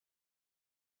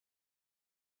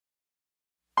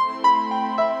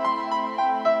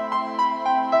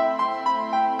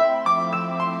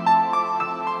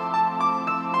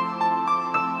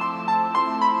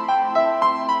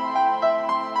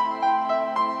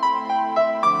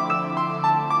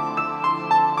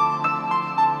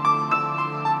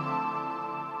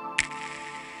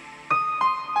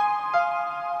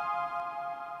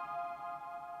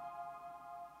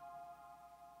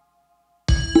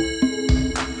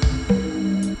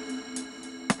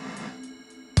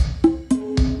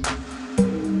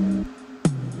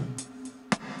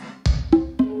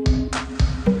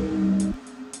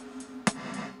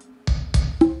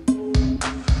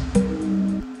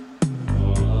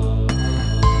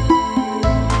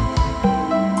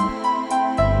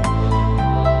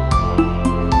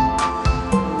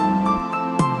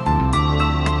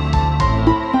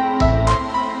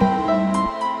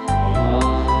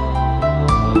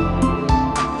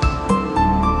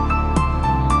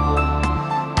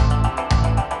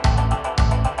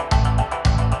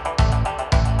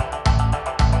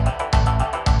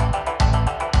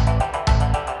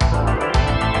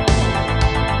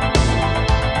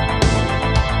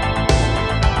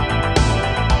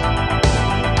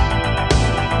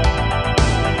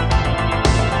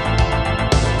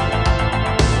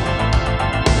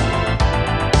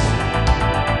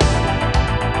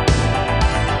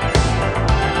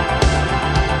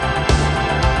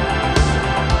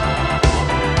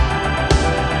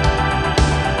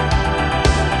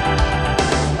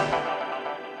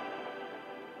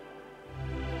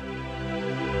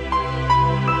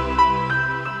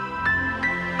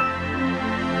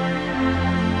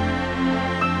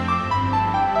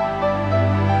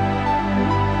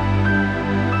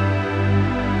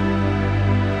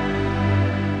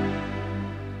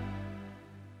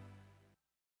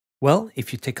Well,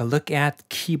 if you take a look at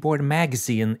Keyboard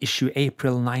Magazine, issue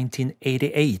April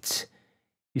 1988,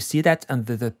 you see that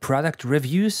under the product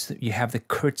reviews, you have the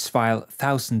Kurzweil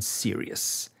 1000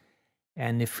 series.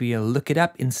 And if we look it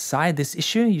up inside this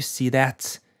issue, you see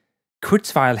that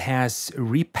Kurzweil has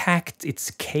repacked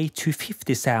its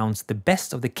K250 sounds, the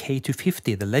best of the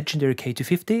K250, the legendary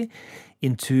K250,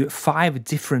 into 5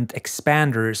 different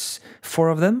expanders. 4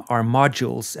 of them are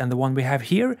modules, and the one we have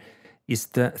here is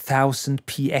the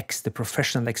 1000PX, the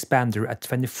professional expander, a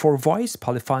 24-voice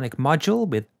polyphonic module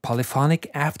with polyphonic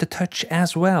aftertouch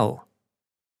as well.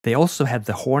 They also had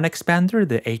the horn expander,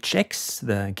 the HX,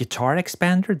 the guitar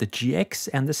expander, the GX,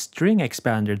 and the string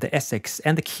expander, the SX,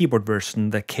 and the keyboard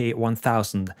version, the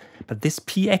K1000. But this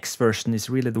PX version is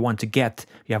really the one to get.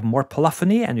 You have more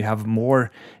polyphony and you have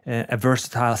more a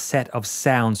versatile set of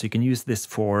sounds. You can use this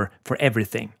for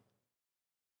everything.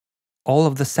 All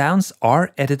of the sounds are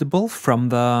editable from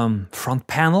the front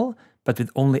panel, but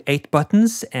with only 8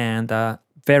 buttons and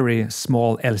very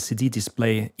small LCD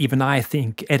display. Even I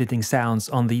think editing sounds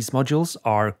on these modules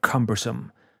are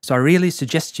cumbersome. So I really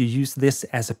suggest you use this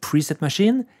as a preset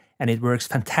machine, and it works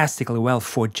fantastically well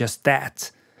for just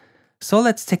that. So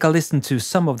let's take a listen to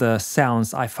some of the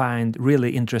sounds I find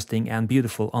really interesting and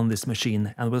beautiful on this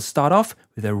machine, and we'll start off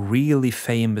with a really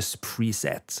famous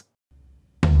preset.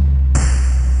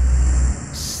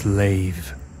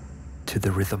 Slave to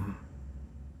the rhythm.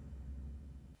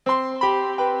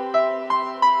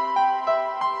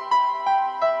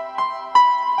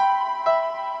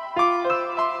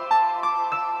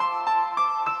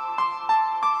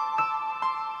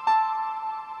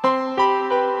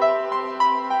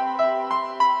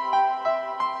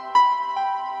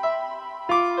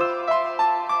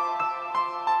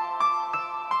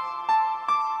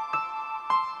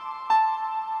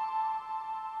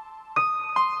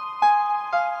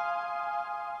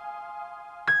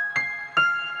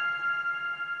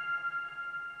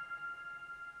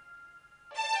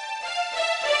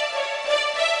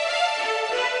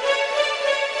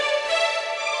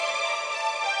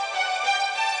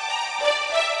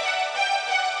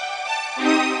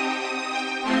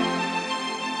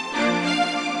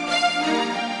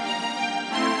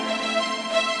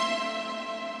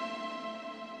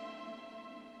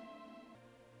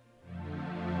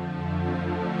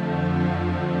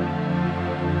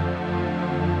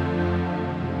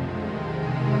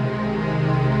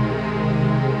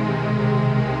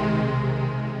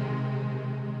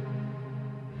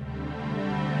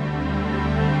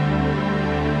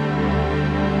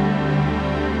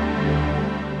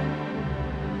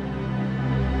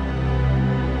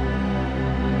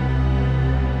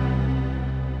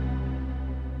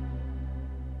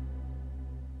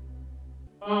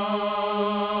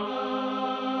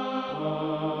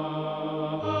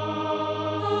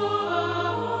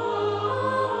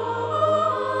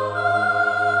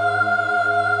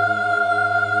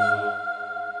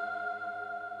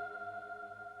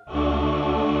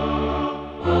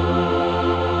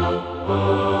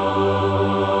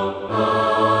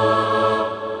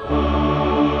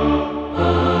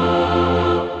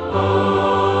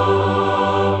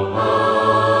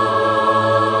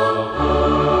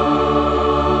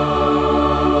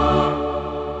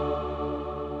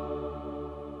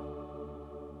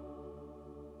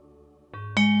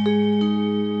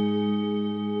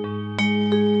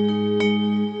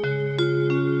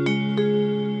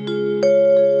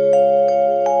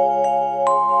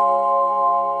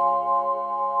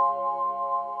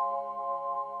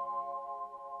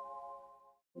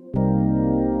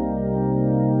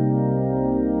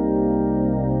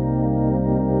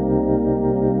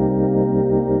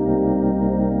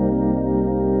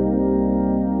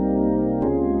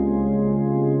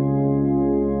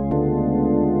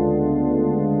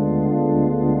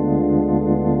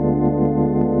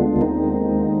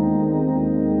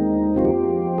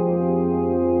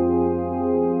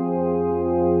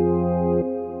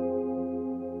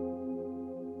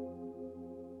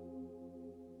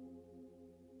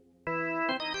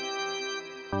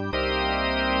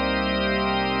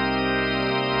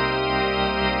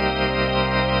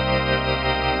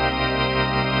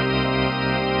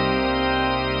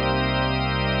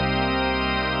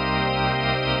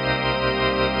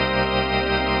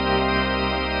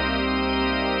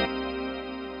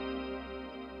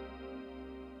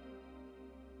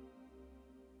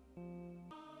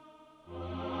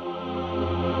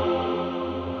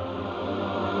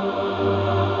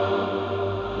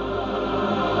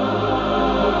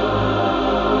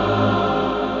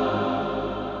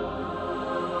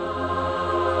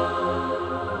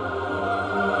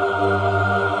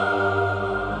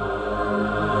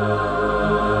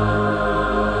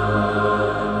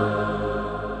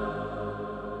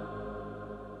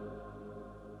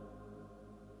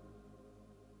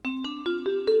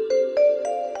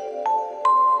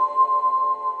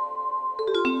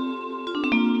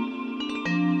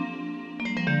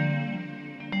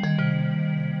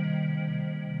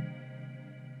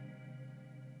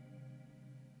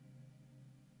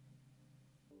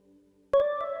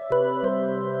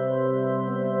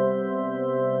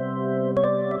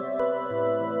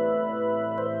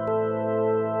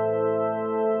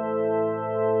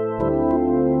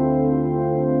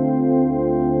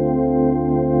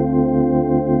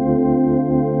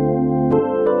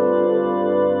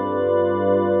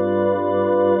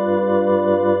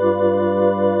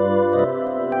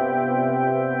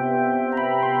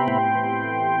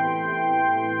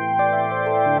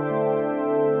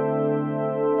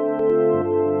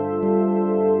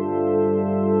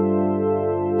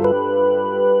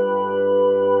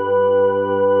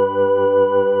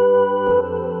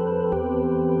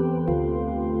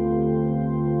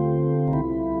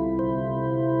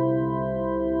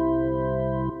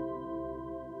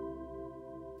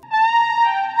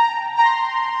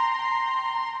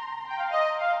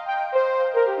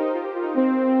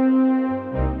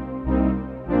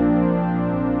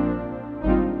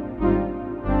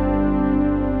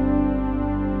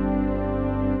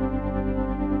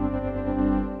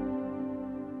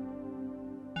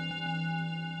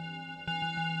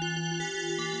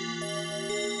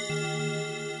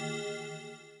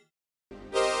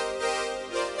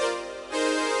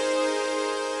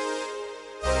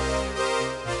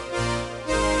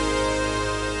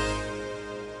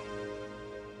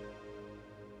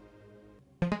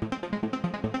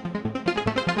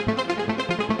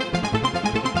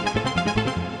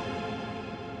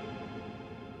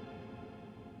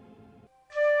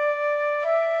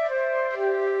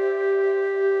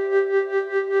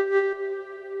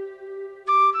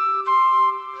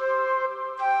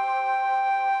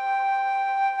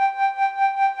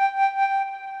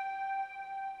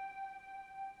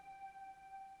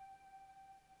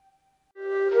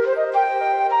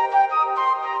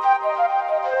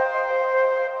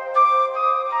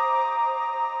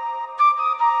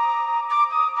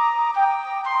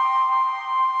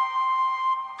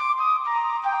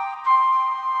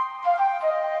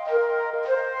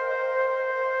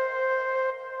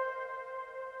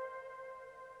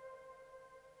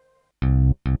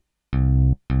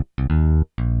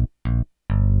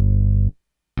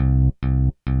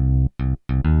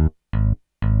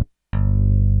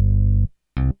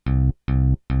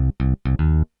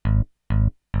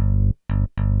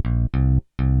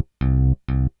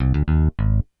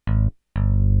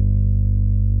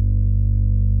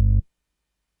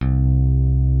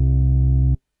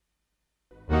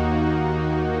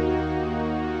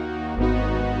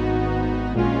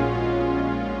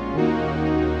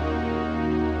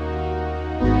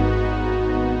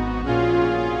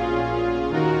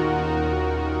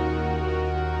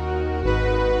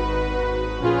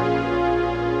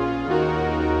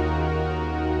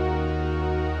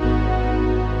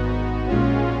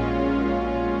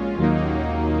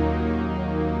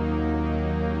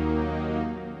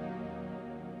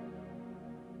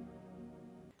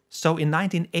 So in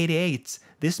 1988,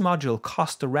 this module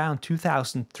cost around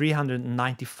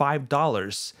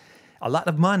 $2,395. A lot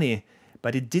of money,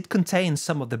 but it did contain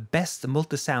some of the best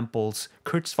multi-samples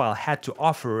Kurzweil had to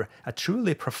offer, a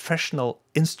truly professional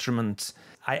instrument.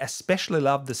 I especially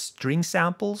love the string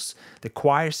samples, the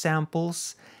choir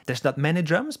samples. There's not many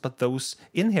drums, but those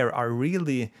in here are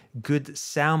really good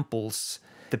samples.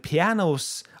 The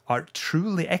pianos are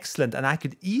truly excellent, and I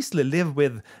could easily live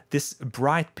with this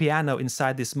bright piano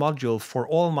inside this module for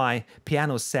all my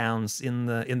piano sounds in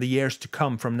the years to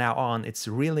come from now on. It's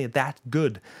really that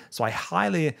good. So I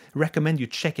highly recommend you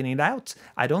checking it out.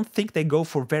 I don't think they go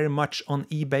for very much on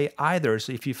eBay either.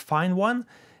 So if you find one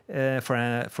for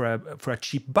a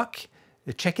cheap buck,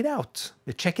 check it out.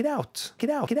 Check it out. Get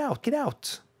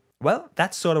out. Well,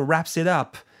 that sort of wraps it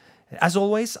up. As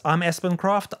always, I'm Espen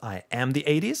Kraft. I am the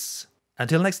 80s.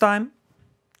 Until next time,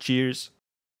 cheers.